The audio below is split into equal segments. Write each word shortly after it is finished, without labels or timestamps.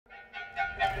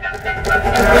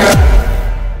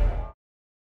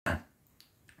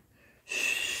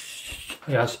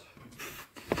Yes,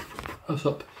 what's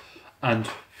up? And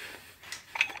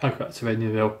I got to a new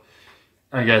video.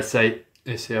 I gotta say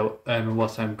this video,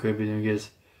 what I'm going to be doing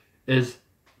is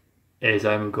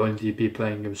I'm going to be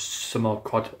playing some more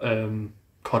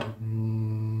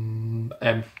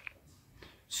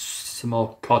some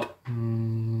more COD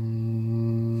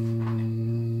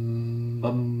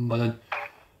Modern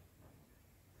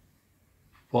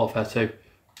Warfare 2.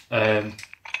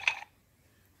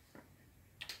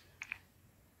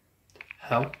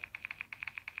 Hell,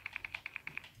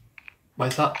 why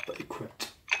is that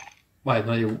equipped? Why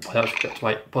no, why that's equipped?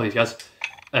 Right, apologies guys.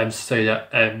 So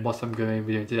yeah, what I'm going to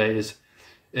be doing today is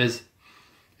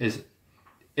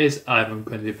I'm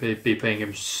going to be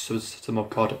playing some more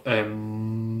COD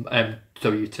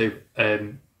W2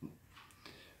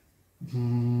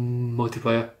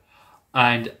 multiplayer,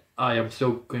 and I am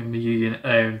still going to be using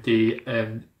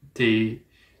the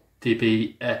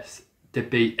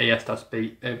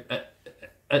BAS-B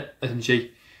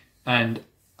SMG, and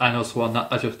also on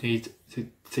that I just need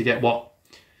to get what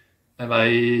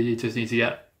I just need to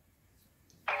get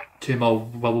 2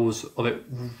 more levels of it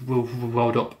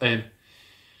rolled up, and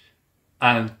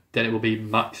then it will be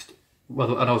maxed.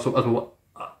 Well, and also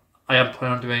I am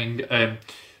planning on doing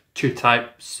 2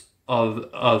 types of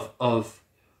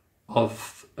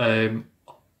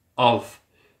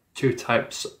 2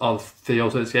 types of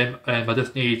videos in this game, and I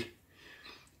just need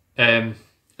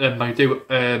I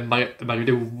can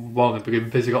do one of them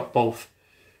because I've got both,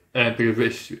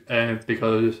 because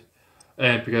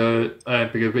I've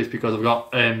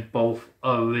got both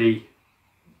of the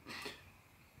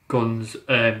guns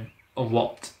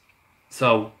unlocked.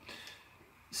 So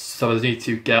I just need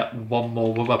to get one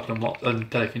more weapon unlocked,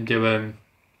 and then I can do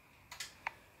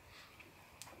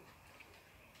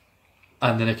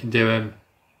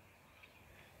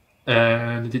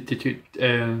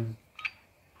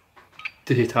the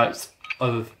 2 types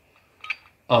of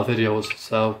videos.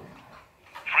 So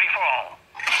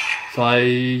I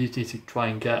need to try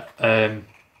and get the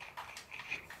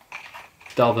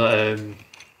other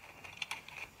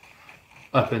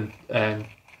weapon that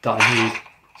I need.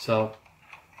 So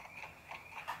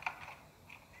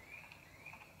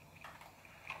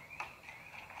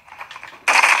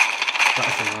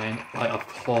that's the line. Right, of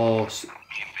course.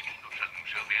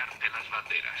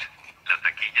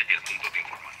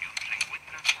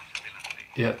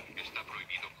 Yeah.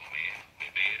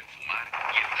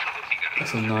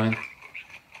 That's a 9.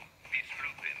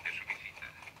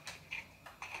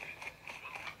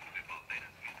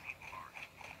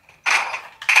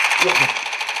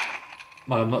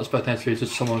 Well, I'm not expecting it to be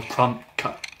just someone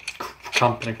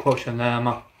camping and crouching there, am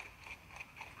I?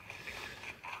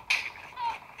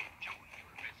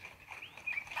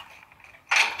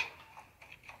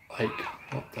 Like,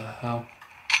 what the hell?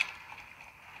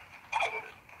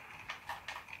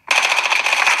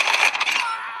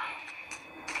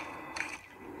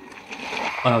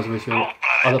 I was wishing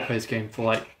other players game for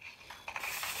like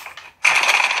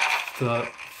for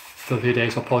a few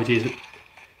days. So apologies.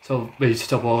 So we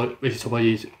should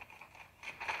apologies.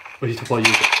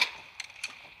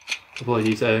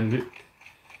 Apologies. Everything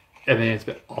is a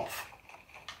bit off.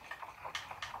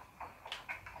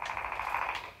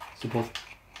 So both.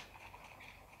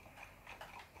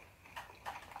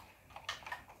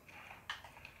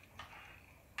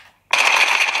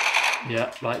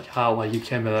 Yeah, like how you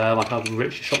came in there, like how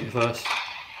Rich shot you first.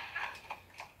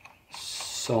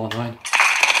 So annoying.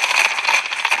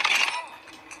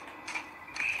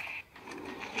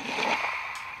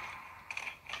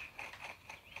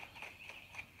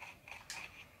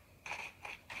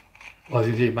 Well, as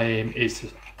you see, my aim is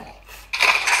just off.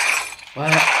 Where?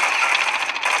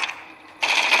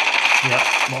 Yeah,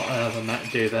 whatever meant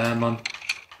to do there, man.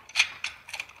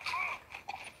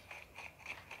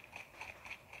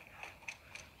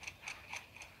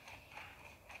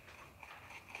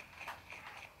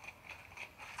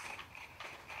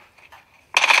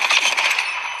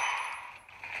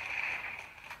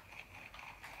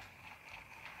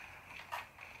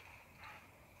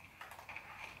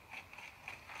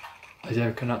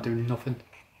 I cannot do nothing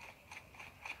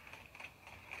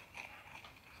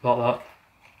about that.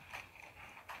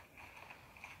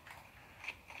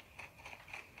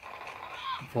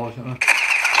 Unfortunately.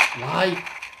 Why?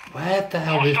 Where the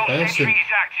hell is this person?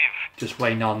 Just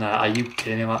waiting on there. Are you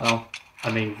kidding me right now?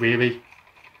 I mean, really?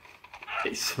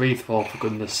 It's 3-4 for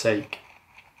goodness sake.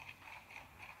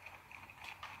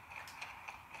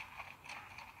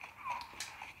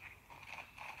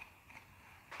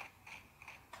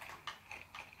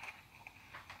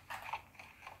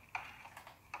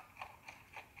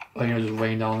 I think it was just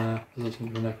rain down there. There's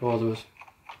something in the cause of us.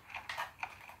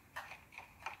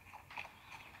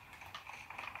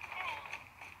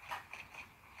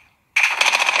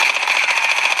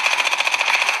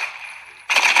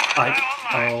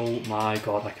 Oh my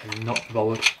god, I cannot be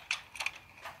bothered.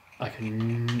 I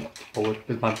cannot be bothered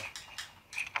with my... I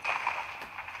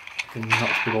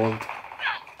cannot be bothered.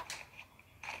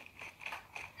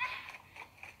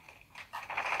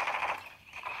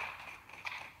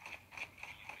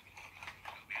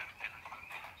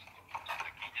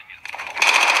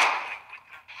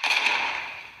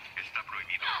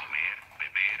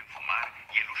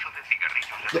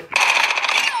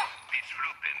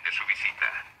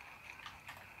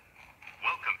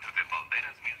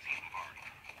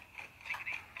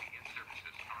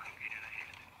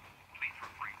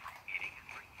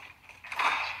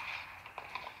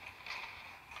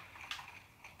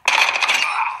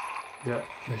 Yeah,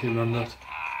 I can remember that.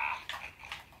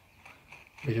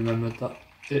 I can remember that.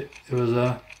 It was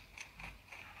Hostile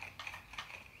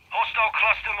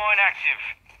cluster mine active.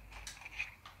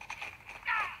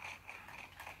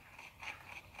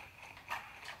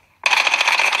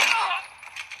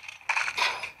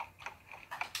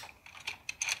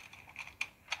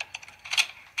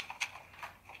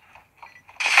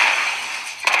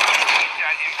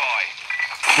 Standing by.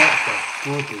 what the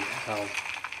bloody hell.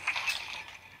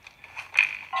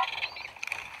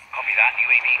 Copy that.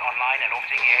 UAV online and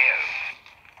orbiting the AO.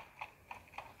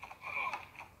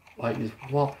 Like,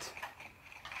 what?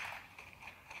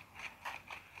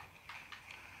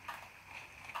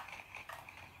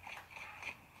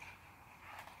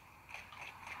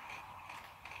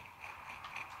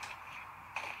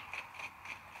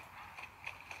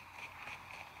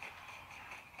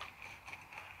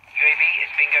 UAV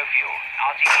is bingo fuel.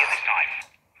 RTB at this time.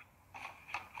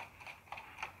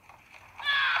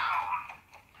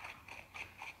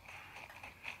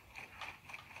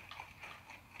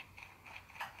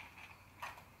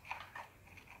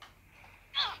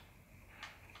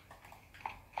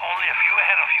 Only a few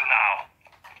ahead of you now.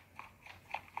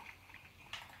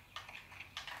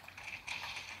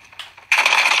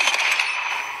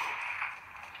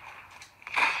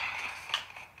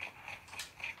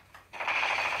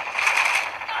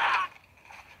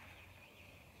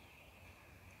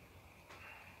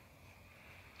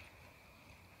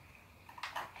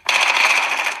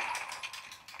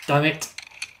 Damn it!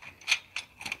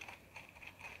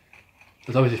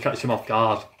 There's always to catch him off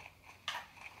guard.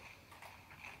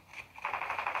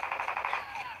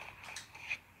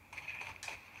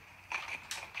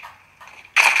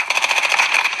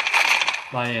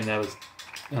 My aim there was...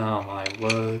 Oh my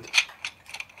word.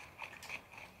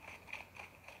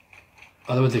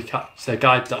 I don't want to catch the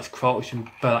guy that's crouching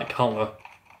by that counter.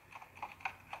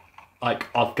 Like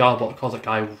off guard, but of course that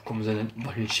guy comes in and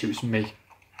fucking shoots me.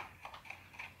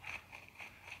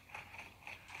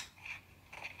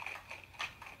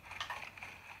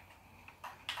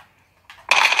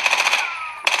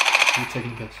 You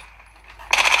taking this?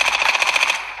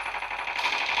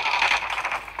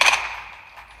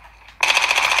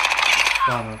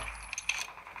 Banner.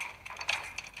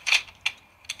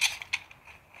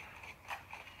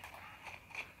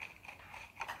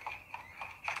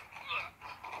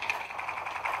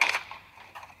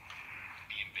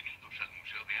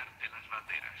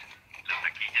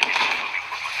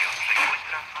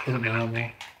 Isn't there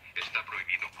more?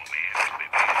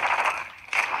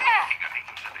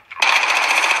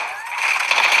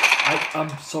 I'm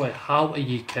sorry, how are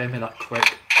you killing me that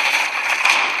quick?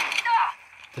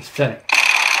 The Fennec.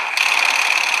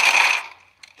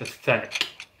 The Fennec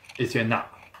is doing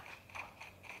that.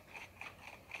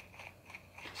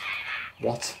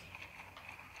 What?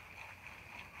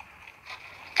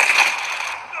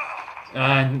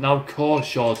 And now of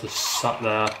course you're just sat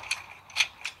there.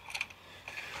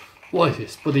 What is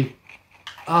this, buddy?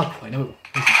 Point, no.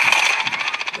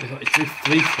 It's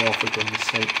 3-4 for goodness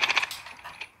sake.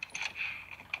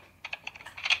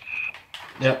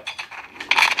 Yep.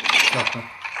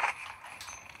 Definitely.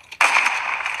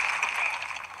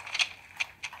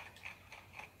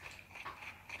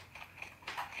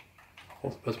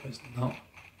 Hold the best place now.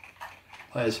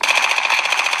 Players.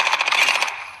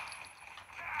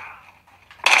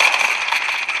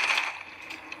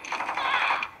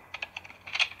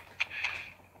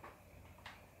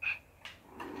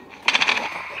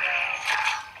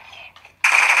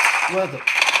 Where the...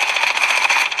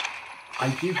 Are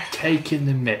you taking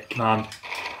the mick, man?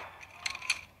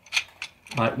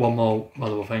 Right, one more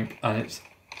level thing, and it's...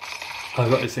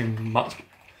 I've got this thing, match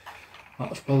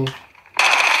level.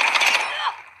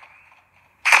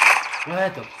 Where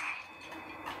the...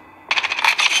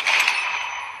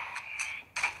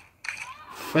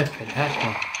 Flipping heck,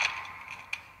 man.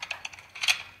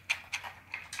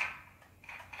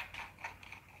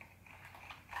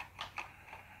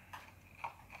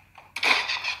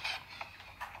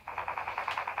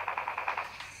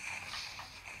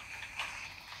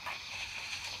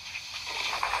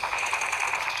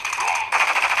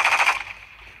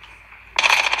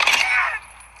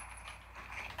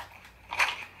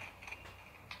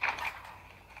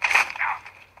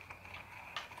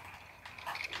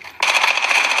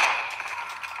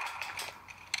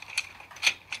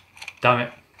 Damn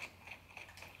it.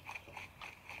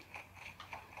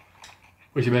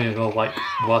 Which you may as well like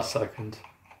last second.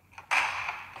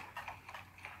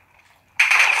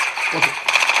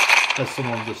 There's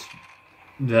someone just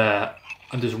there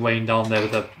and just weighing down there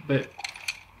with a bit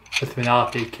with an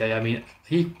RPK. I mean,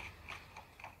 he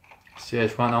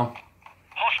serious right now.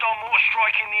 Hostile mortar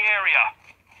strike in the area.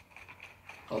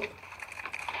 Oh.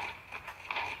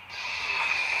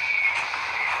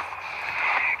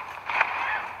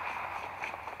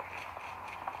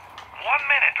 1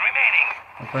 minute remaining.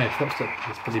 I'm playing a footstep.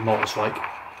 It's bloody mortar strike.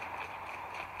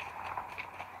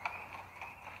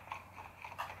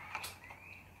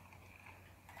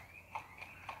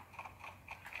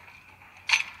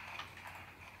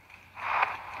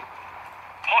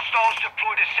 Hostiles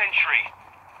deployed a sentry.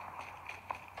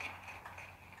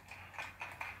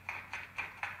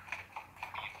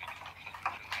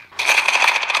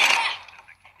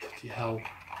 Bloody hell.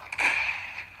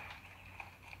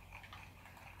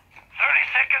 30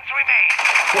 seconds remain.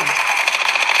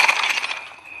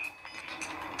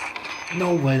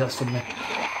 No way that's on me.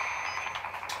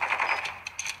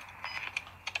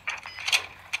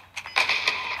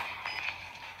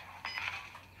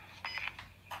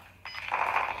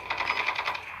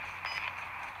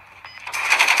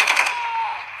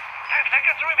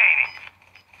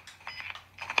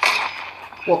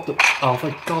 What the? Oh,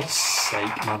 for God's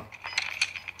sake, man.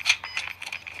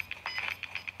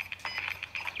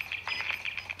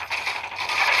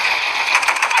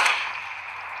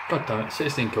 God damn it,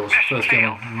 16 kills, first game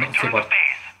on, not too bad.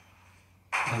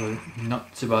 No,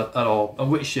 not too bad at all. I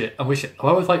wish it, I was like,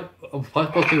 what I was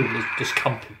supposed to do was just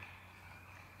camping.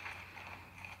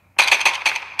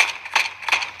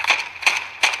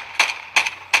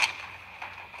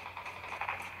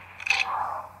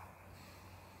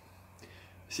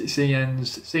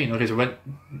 Seeing, okay, so went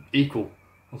equal,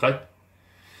 okay.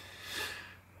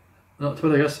 Not too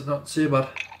bad, I guess, not too bad.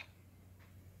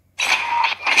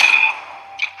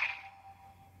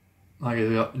 I guess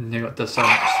you got the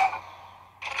sounds.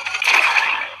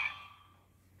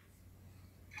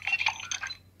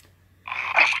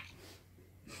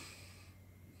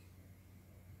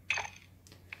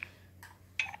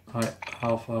 Alright,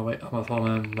 how far away? I'm a 4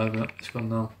 minute, 11 minutes, it's gone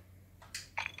now.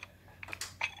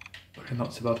 Okay,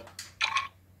 not too bad.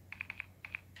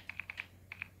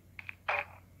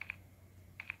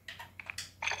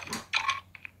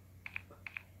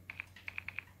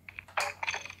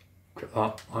 Look at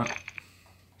that, right.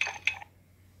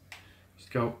 Let's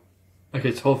go.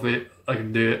 Okay, so hopefully I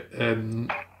can do it.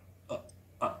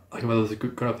 I can whether there's a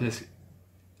good gun up in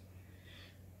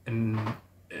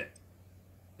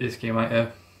this game right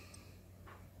here.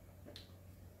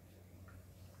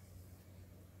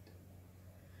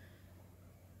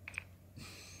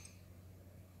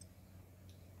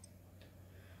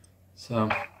 So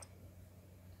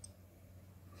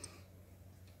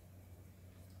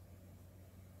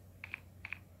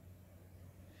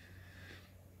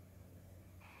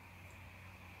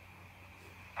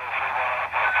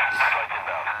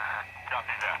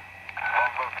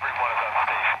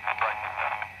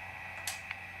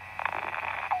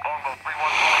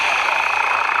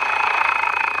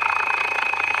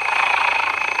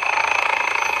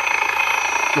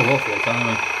well, hopefully I can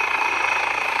anyway.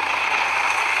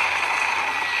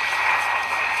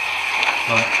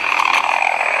 Right.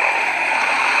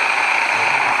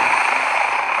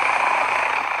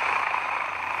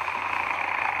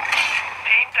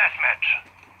 Team deathmatch.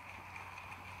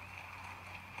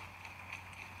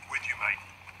 With you, mate.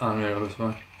 I'm gonna go this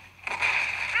way.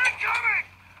 Incoming!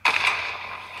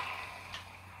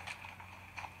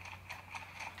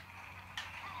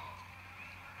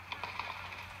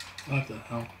 What the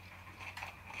hell?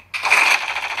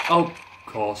 Oh, of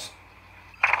course.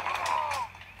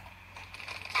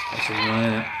 That's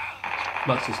annoying.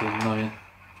 That's just annoying.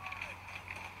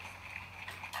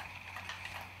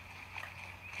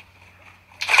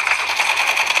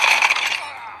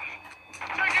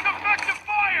 Taking effective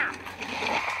fire!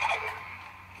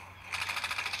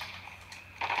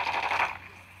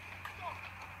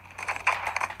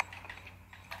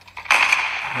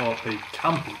 Oh, they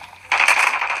camping.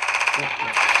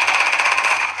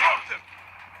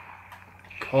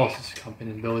 Of course it's camping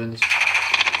in buildings.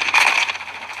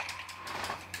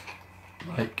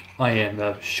 Like, I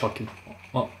am shocking.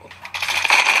 What?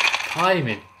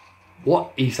 Timing?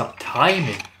 What is that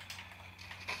timing?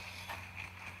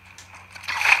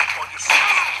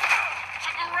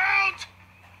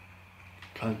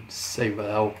 Can't see where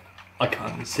the hell. I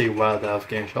can't see where the hell's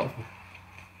getting shot from.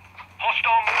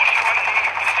 Hostile mortar strike in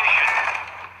position.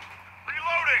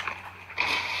 Reloading!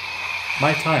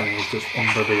 My timing is just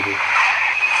unbelievable.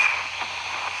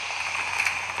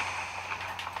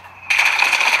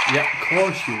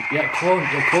 course you. Yeah, of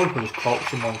course there's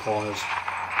crouch in one corners.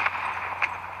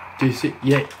 Do you see?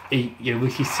 Yeah, yeah,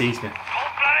 look, he sees me.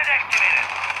 Cold-blooded activated.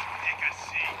 Take a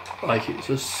seat. Like, it's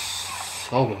just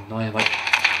so annoying. Like,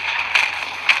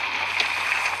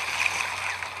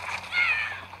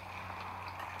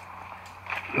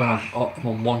 when I'm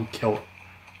on one kill.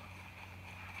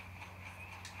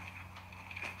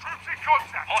 Troops in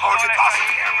contact. Target passing.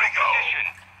 Here we go.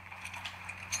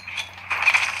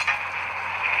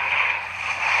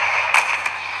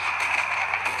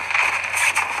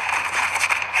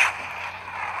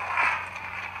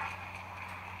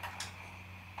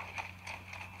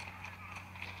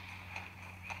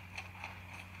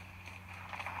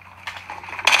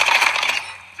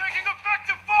 Taking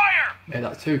effective fire. Yeah,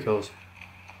 that's 2 kills.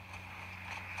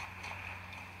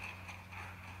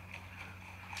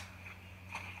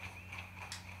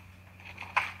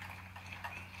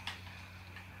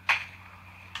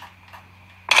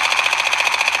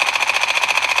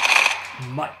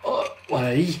 My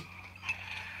way.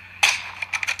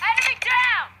 Enemy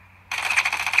down!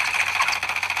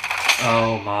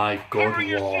 Oh my good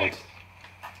lord.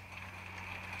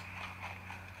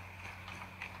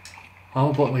 How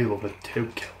about me with 2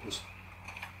 kills?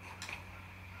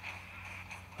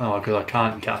 Oh, because I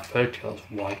can't get a 3rd kill, that's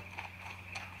why.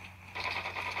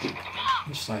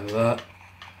 Just like that.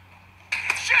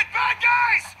 Shit, bad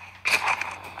guys!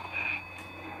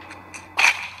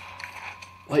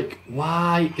 Like,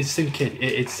 why is the same kid?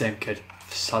 It is the same kid.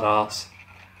 Sad ass.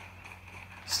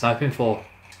 Sniping for.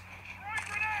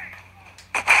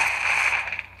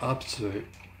 Absolute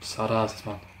sad asses,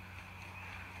 man.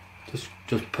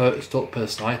 Just perched up per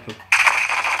sniper.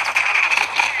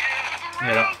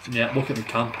 Yeah, look at the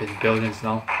camping buildings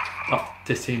now.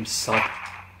 This seems sad.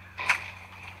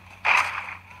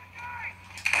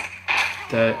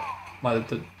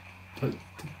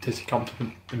 This camped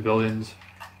in buildings.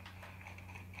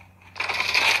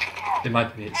 In my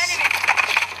opinion,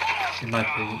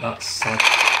 that's sad.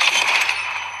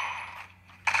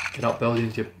 Get out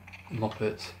buildings, you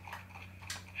muppets.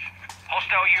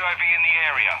 Hostile UAV in the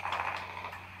area.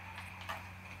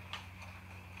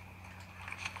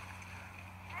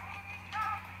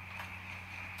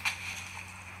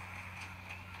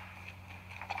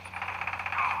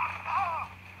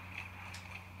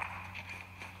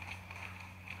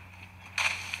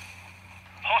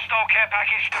 Hostile care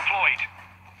package deployed.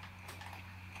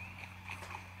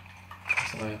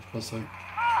 Sorry, of course so.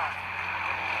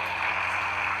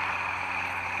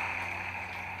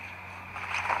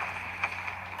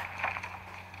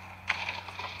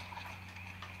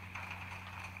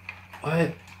 What?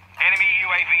 Enemy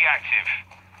UAV active.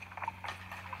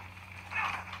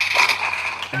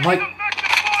 I'm like,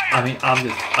 I mean, I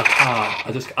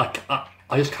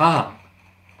just can't.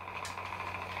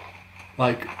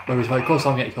 Like, when we like, of course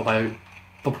I'm getting killed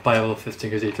by a level 15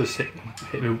 because he just hit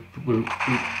me with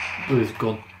his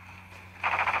gun.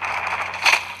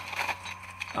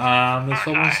 And there's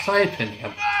someone sniping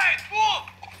him.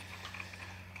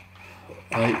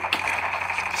 Like,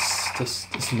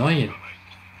 it's annoying.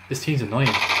 This team's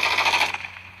annoying.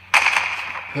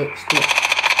 Stop.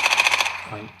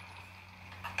 Right.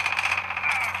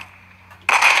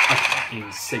 I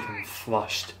fucking sick and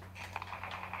flashed.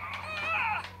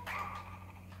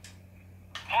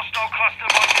 Hostile cluster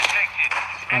bomb detected.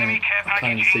 Enemy care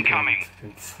package incoming.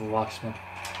 Fucking flash, man.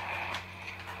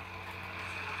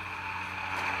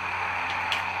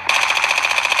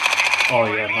 Oh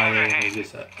yeah, my aim is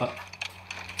just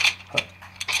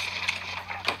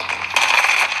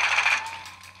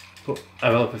But I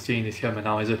will have seen this coming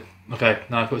now, is it? Okay,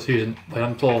 now I've got Susan. But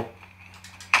I'm tall.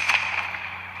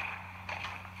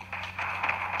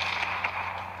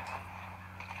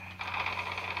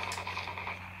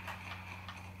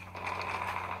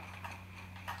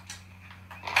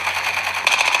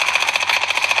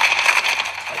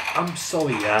 I'm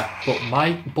sorry, yeah, but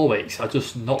my bullets are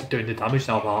just not doing the damage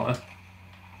now, aren't they?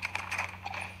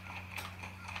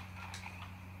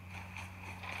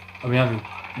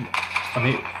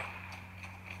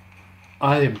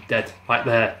 I am dead right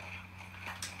there.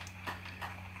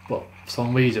 But for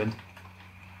some reason,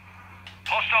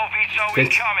 Hostile VTOL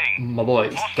incoming. my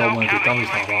bullets don't want to do damage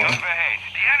now, aren't they? Overhead.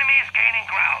 The enemy is gaining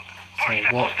ground. Push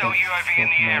the hostile UAV in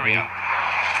the area.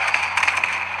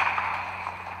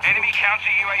 Enemy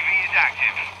counter UAV is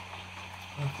active.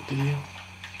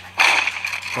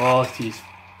 Oh, he's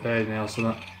heard me or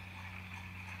something.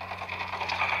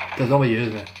 There's no way he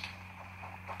hears me.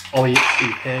 Oh, he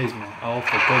hears me. Oh,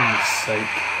 for goodness sake.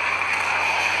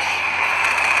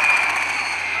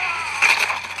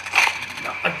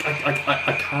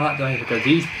 I can't do anything because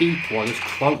these people are just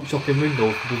crouched up in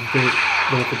windows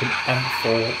with an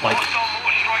M4, like, Hostile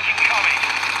mortar strike incoming.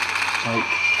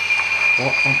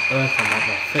 what on earth am I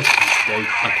my fistings do?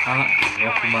 I can't do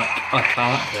nothing, I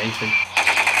can't do anything.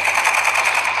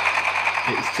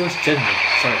 It's just genuine,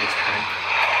 sorry at this point,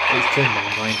 it's genuine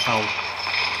annoying how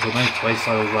the main place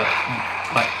I was like,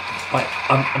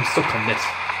 I'm stuck on this.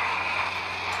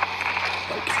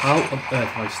 Like, how on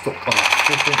earth am I stuck on a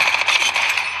freaking...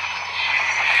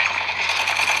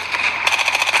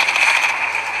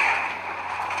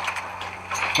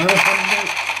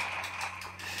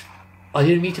 I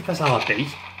didn't mean to press RB.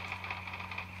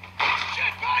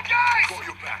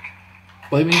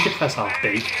 Why do we need to press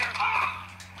RB?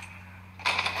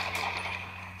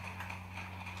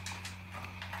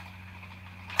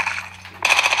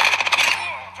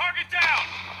 Target down.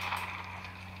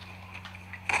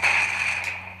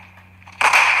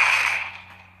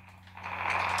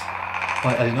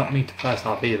 Wait, I did not mean to press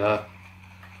RB there.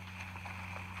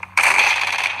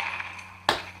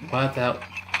 Where the hell?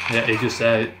 Yeah, he just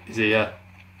said, is he,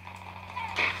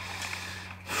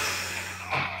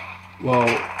 well,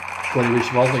 probably we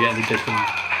should also get into different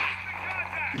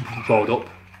rolled up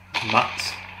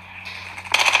mats.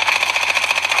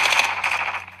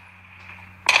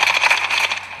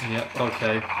 Yep,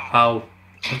 okay. How?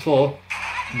 M4?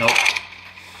 Nope.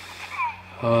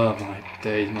 Oh my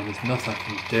days, man, there's nothing I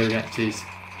can do against these,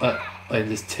 like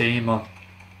this team, man.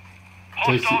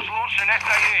 Hostiles launched an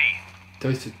SAE.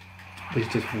 Those are, he's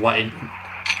just wetting.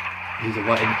 He's a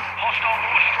wetting. Hostile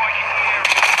mortar strike in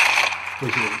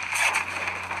the area.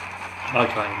 I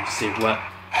can't even see wet.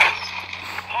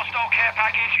 Hostile care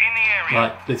package in the area.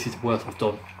 Right, this is the worst I've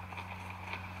done.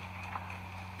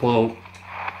 Well,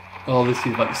 oh, this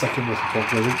is like the second worst I've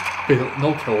done. There's been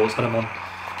no kills, and I'm on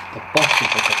the bottom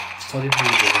of the study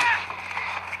movie.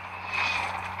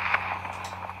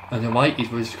 And the might is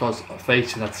just because I'm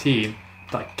facing a team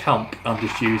that camp and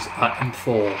just use at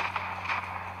M4.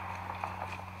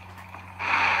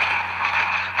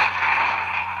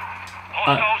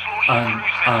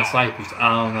 And snipers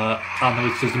and the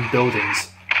witches in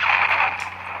buildings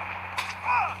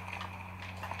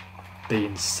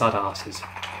being sad asses.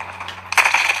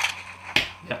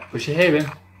 Yeah, but you hear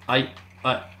him. I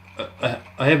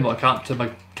hear him, but I can't turn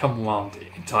my camera around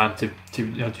in time to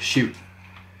to shoot.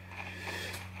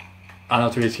 And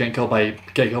after he's getting killed by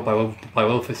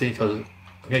level 15 because I'm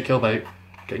getting killed by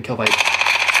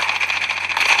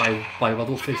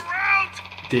level 15.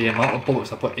 The amount of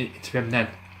bullets I put into him then.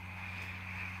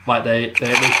 Like they're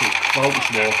basically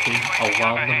crouch walking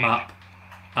around the map,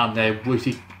 and they're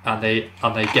getting and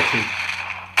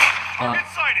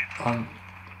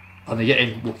they're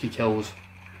getting lucky kills.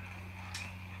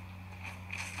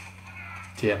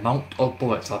 The amount of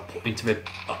bullets I put into him,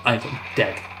 I'm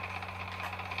dead.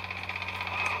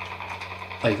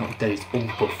 I'm not dead. It's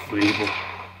unbelievable.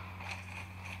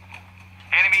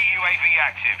 Enemy UAV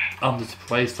active. I'm just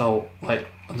surprised how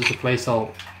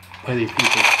where these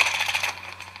people.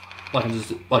 I'm just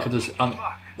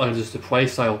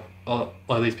surprised how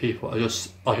these people are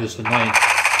just annoying.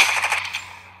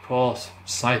 Of course,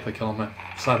 Sniper killed me.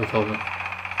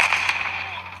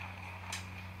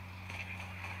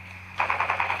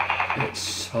 It's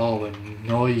so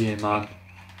annoying, man.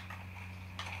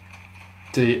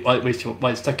 The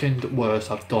second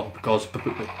worst I've done because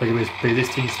this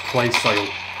team's play style.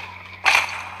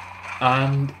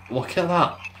 And look at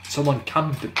that. Someone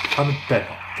can bet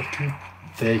fucking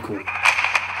vehicle.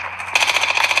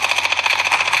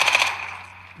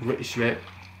 Literally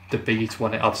the biggest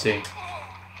one I've seen.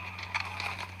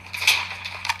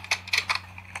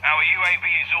 Our UAV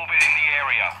is orbiting the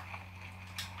area.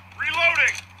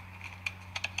 Reloading.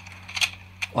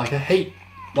 Like I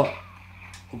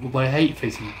hate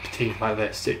facing teams like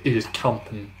this. It is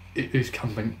camping. Just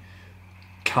camping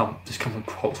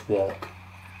cross walk.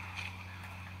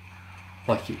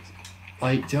 Like do you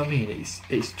know what I mean?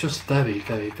 It's just very,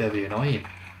 very, very annoying.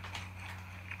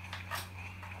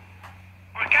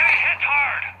 We're getting hit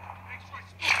hard.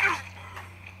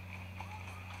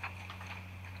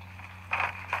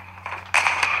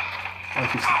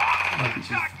 It's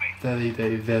just very,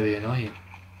 very, very annoying.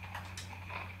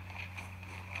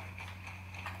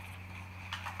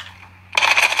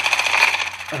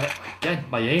 Again,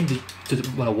 my aim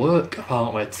doesn't want to work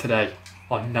apparently today,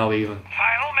 or now even.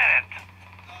 Final minute.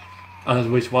 And as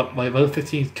which my level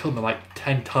 15's killed me like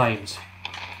 10 times.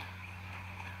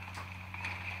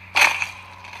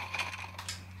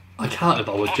 I can't be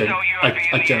bothered, I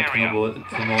can't be bothered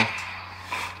anymore.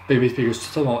 Because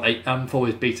somehow M4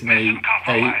 is beating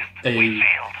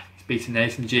beating an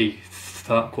SMG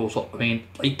for that course. I mean,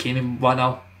 are you kidding me right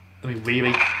now? I mean,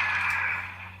 really?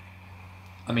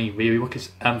 I mean, really, look, it's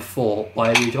M4.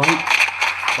 Why do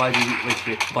I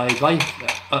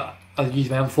use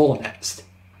my M4 next?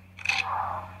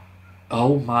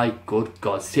 Oh my good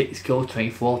God, 6 kills,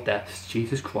 24 deaths,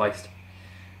 Jesus Christ.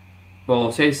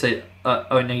 Well, seriously,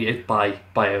 eliminated by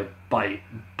a,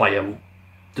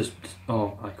 just,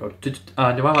 oh my God.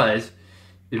 And the one that is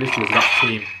this was that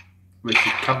team, which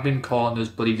is camping corners,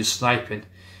 bloody just sniping,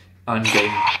 and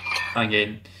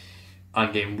getting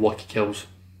lucky kills.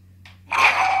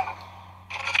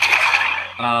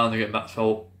 And they get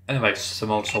maxed. Anyway, so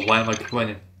why am I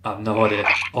winning? I have no idea.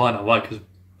 Oh, I know why, because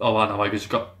it's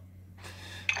got.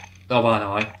 Oh, I know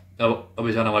why.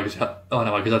 Obviously, I know why, because I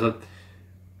had to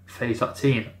face that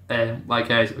team. Right,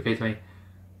 guys, okay, to me.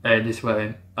 This is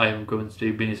where I am going to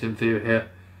be being some video here.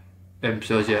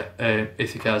 So yeah,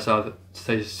 if you guys have,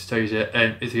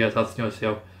 if you guys have the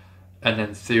show, and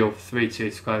then feel free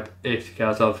to subscribe if you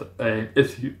guys have,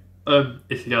 if you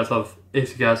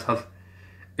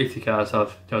guys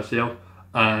have no deal,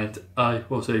 and I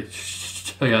will say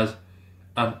to you guys,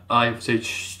 and I will say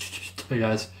to you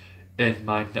guys in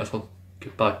my next one.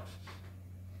 Goodbye.